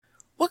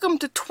Welcome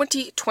to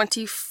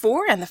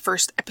 2024 and the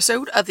first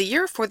episode of the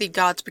year for the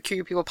God's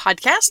Peculiar People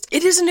podcast.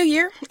 It is a new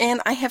year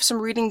and I have some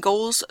reading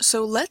goals,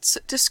 so let's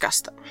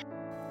discuss them.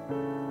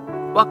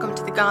 Welcome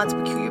to the God's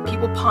Peculiar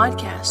People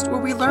podcast,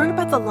 where we learn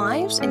about the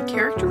lives and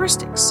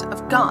characteristics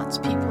of God's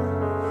people.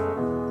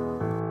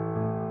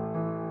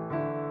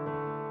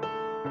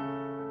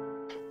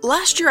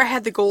 Last year I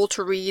had the goal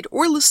to read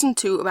or listen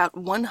to about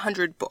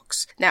 100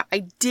 books. Now,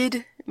 I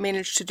did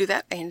manage to do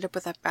that. I ended up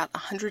with about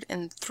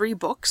 103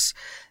 books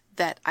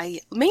that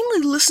I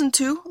mainly listened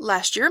to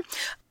last year.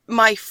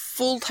 My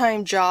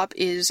full-time job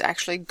is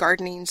actually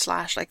gardening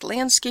 /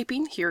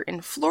 landscaping here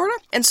in Florida.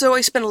 And so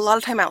I spend a lot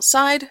of time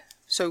outside.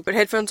 So put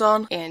headphones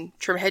on and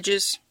trim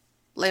hedges,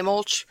 lay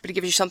mulch, but it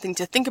gives you something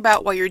to think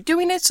about while you're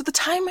doing it. So the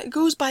time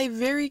goes by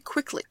very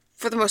quickly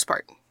for the most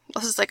part.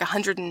 Unless it's like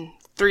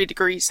 103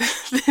 degrees,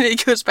 then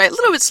it goes by a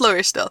little bit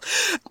slower still.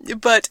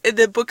 But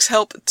the books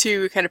help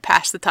to kind of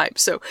pass the time.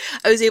 So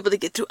I was able to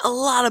get through a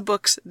lot of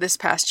books this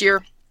past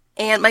year.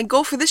 And my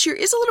goal for this year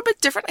is a little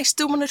bit different. I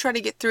still want to try to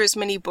get through as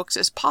many books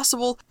as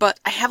possible, but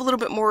I have a little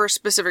bit more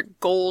specific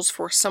goals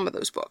for some of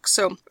those books.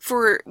 So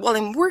while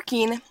I'm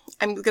working,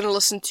 I'm going to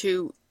listen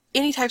to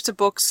any types of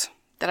books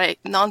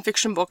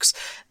nonfiction books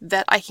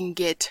that I can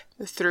get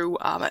through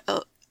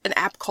an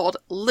app called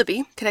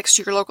Libby. Connects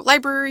to your local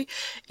library,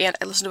 and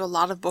I listen to a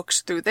lot of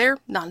books through there.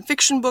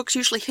 Nonfiction books,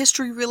 usually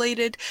history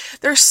related.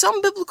 There are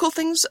some biblical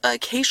things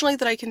occasionally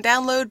that I can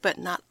download, but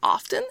not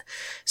often.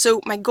 So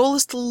my goal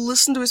is to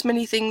listen to as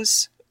many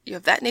things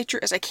of that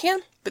nature as I can,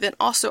 but then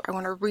also I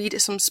want to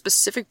read some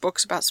specific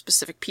books about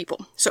specific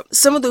people. So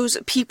some of those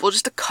people,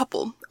 just a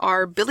couple,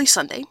 are Billy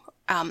Sunday.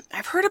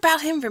 I've heard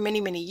about him for many,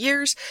 many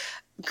years.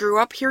 Grew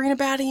up hearing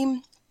about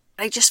him.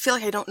 I just feel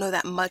like I don't know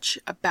that much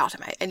about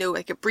him. I know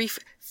like a brief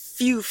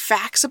few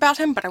facts about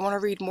him, but I want to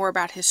read more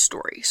about his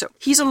story. So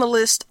he's on the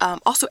list.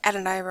 Also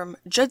Adoniram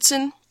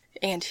Judson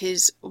and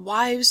his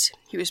wives.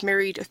 He was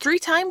married 3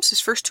 times. His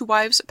first 2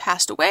 wives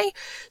passed away.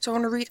 So I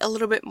want to read a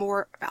little bit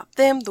more about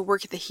them, the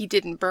work that he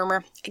did in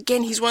Burma.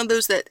 Again, he's one of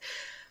those that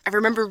I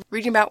remember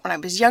reading about when I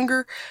was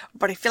younger,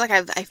 but I feel like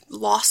I've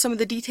lost some of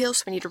the details,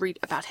 so I need to read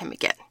about him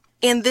again.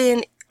 And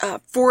then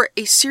for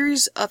a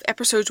series of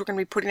episodes we're going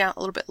to be putting out a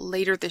little bit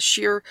later this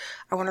year,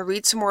 I want to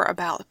read some more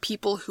about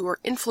people who are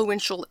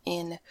influential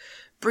in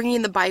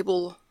bringing the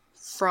Bible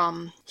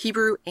from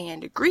Hebrew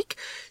and Greek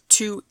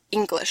to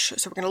English.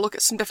 So we're going to look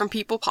at some different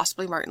people,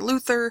 possibly Martin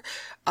Luther,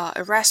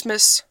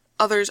 Erasmus,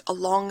 others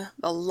along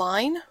the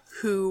line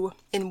who,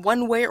 in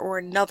one way or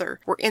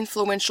another, were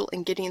influential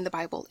in getting the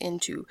Bible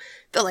into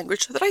the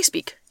language that I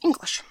speak,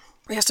 English.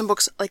 We have some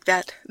books like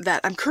that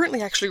I'm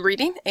currently actually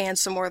reading, and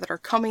some more that are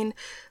coming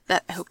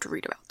that I hope to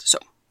read about. So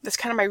that's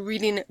kind of my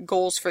reading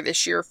goals for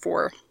this year,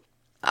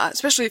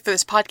 especially for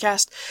this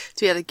podcast,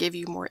 to be able to give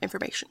you more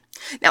information.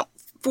 Now,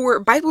 for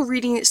Bible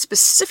reading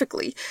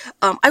specifically,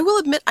 I will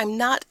admit I'm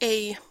not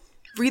a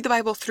read the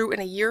Bible through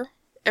in a year,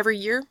 every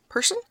year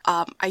person.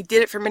 I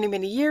did it for many,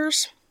 many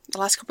years. The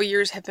last couple of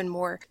years have been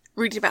more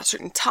reading about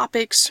certain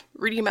topics,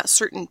 reading about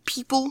certain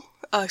people,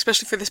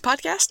 especially for this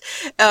podcast.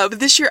 But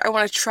this year I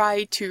want to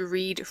try to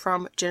read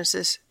from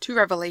Genesis to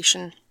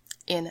Revelation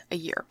in a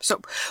year. So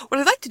what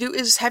I'd like to do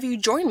is have you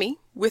join me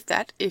with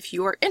that if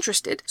you are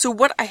interested. So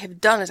what I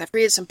have done is I've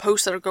created some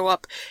posts that'll go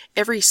up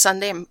every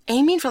Sunday. I'm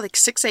aiming for like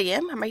 6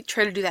 a.m. I might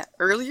try to do that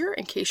earlier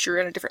in case you're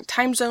in a different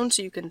time zone,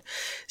 so you can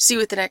see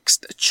what the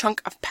next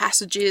chunk of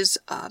passages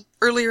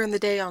earlier in the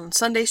day on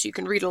Sunday, so you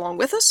can read along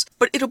with us.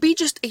 But it'll be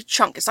just a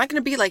chunk. It's not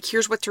going to be like,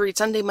 here's what to read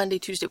Sunday, Monday,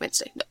 Tuesday,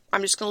 Wednesday. No,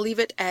 I'm just going to leave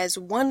it as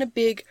one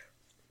big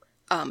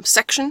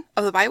section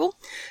of the Bible.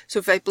 So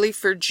if I believe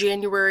for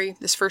January,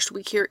 this first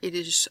week here, it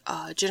is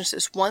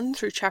Genesis 1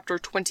 through chapter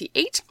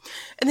 28.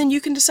 And then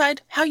you can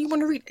decide how you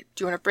want to read it.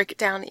 Do you want to break it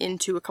down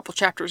into a couple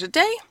chapters a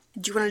day?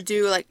 Do you want to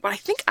do like what I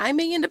think I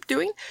may end up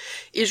doing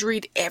is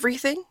read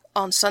everything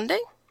on Sunday?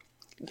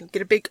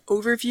 Get a big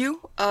overview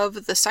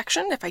of the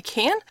section if I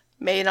can.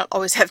 May not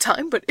always have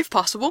time, but if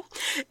possible.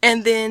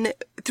 And then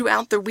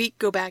throughout the week,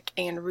 go back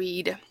and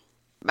read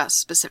about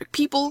specific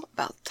people,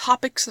 about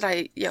topics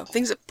that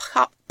things that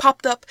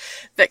popped up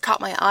that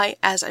caught my eye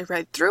as I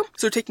read through.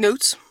 So take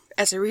notes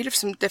as I read of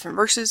some different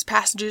verses,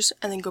 passages,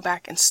 and then go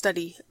back and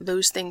study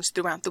those things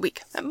throughout the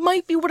week. That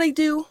might be what I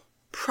do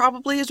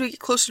probably as we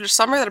get closer to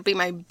summer. That'll be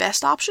my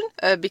best option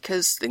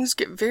because things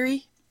get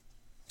very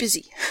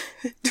busy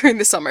during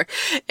the summer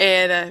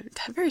and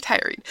very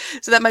tiring.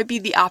 So that might be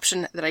the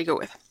option that I go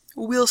with.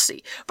 We'll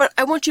see. But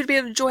I want you to be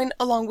able to join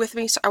along with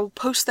me, so I will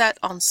post that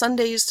on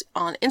Sundays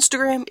on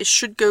Instagram. It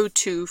should go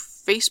to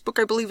Facebook,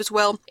 I believe, as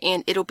well,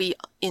 and it'll be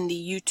in the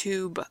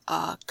YouTube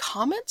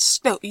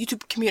YouTube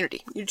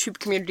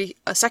community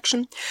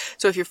section.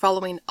 So if you're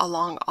following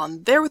along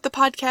on there with the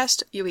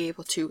podcast, you'll be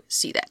able to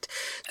see that.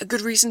 A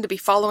good reason to be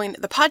following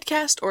the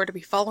podcast or to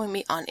be following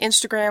me on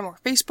Instagram or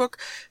Facebook,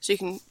 so you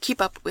can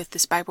keep up with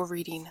this Bible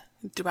reading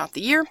throughout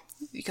the year.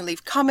 You can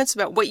leave comments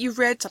about what you've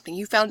read, something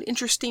you found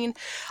interesting.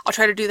 I'll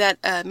try to do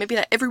that, maybe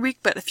not every week,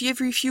 but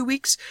every few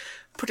weeks.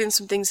 Put in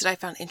some things that I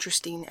found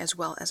interesting as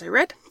well as I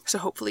read. So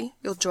hopefully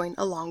you'll join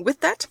along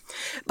with that.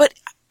 But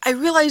I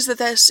realize that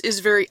this is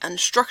very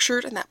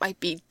unstructured and that might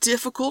be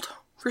difficult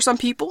for some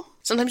people.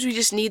 Sometimes we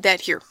just need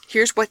that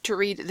here's what to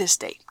read this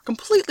day.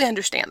 Completely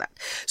understand that.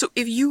 So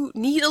if you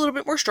need a little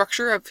bit more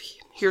structure of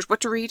here's what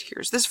to read,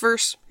 here's this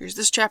verse, here's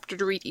this chapter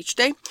to read each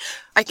day,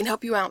 I can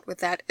help you out with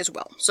that as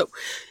well. So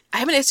I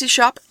have an Etsy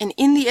shop, and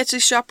in the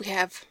Etsy shop we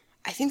have,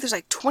 I think there's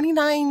like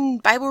 29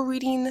 Bible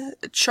reading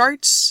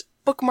charts,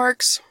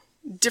 bookmarks,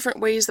 different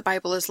ways the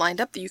Bible is lined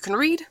up that you can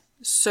read.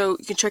 So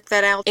you can check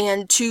that out.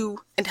 And to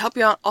help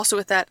you out also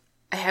with that,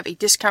 I have a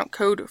discount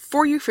code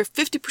for you for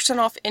 50%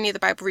 off any of the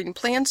Bible reading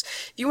plans.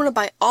 If you want to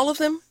buy all of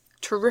them,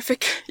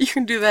 terrific. You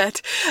can do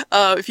that.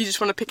 If you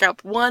just want to pick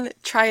out one,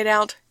 try it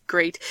out,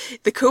 great.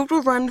 The code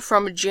will run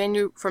from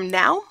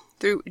now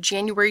through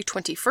January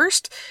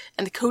 21st,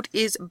 and the code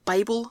is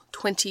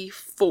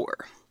Bible24.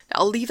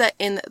 I'll leave that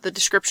in the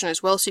description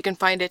as well so you can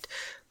find it,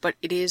 but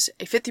it is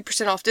a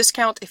 50% off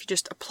discount if you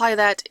just apply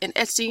that in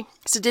Etsy.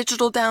 It's a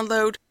digital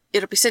download.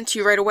 It'll be sent to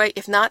you right away.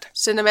 If not,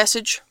 send a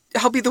message.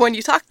 I'll be the one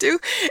you talk to,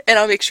 and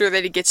I'll make sure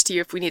that it gets to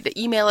you if we need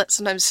to email it.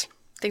 Sometimes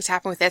things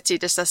happen with Etsy,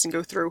 it just doesn't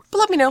go through. But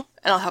let me know,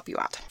 and I'll help you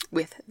out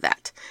with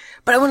that.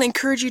 But I want to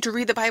encourage you to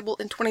read the Bible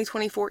in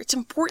 2024. It's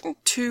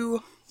important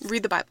to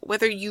read the Bible,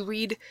 whether you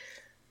read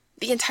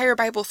the entire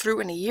Bible through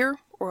in a year,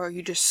 or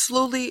you just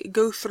slowly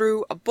go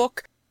through a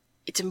book.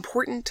 It's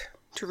important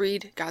to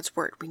read God's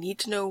Word. We need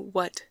to know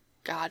what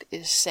God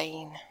is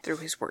saying through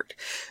His Word.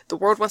 The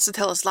world wants to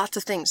tell us lots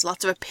of things,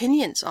 lots of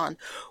opinions on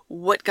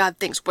what God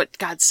thinks, what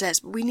God says.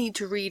 But we need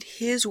to read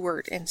His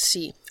Word and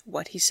see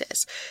what He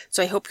says.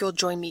 So I hope you'll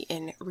join me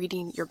in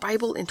reading your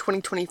Bible in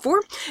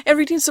 2024 and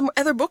reading some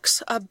other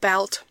books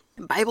about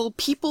Bible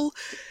people,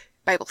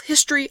 Bible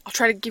history. I'll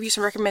try to give you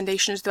some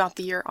recommendations throughout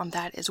the year on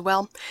that as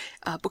well.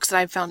 Books that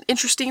I've found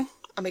interesting.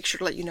 I'll make sure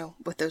to let you know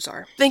what those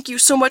are. Thank you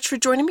so much for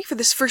joining me for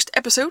this first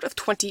episode of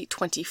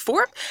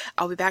 2024.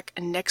 I'll be back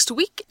next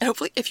week, and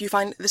hopefully if you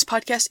find this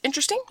podcast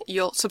interesting,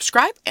 you'll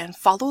subscribe and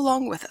follow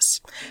along with us.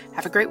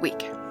 Have a great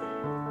week.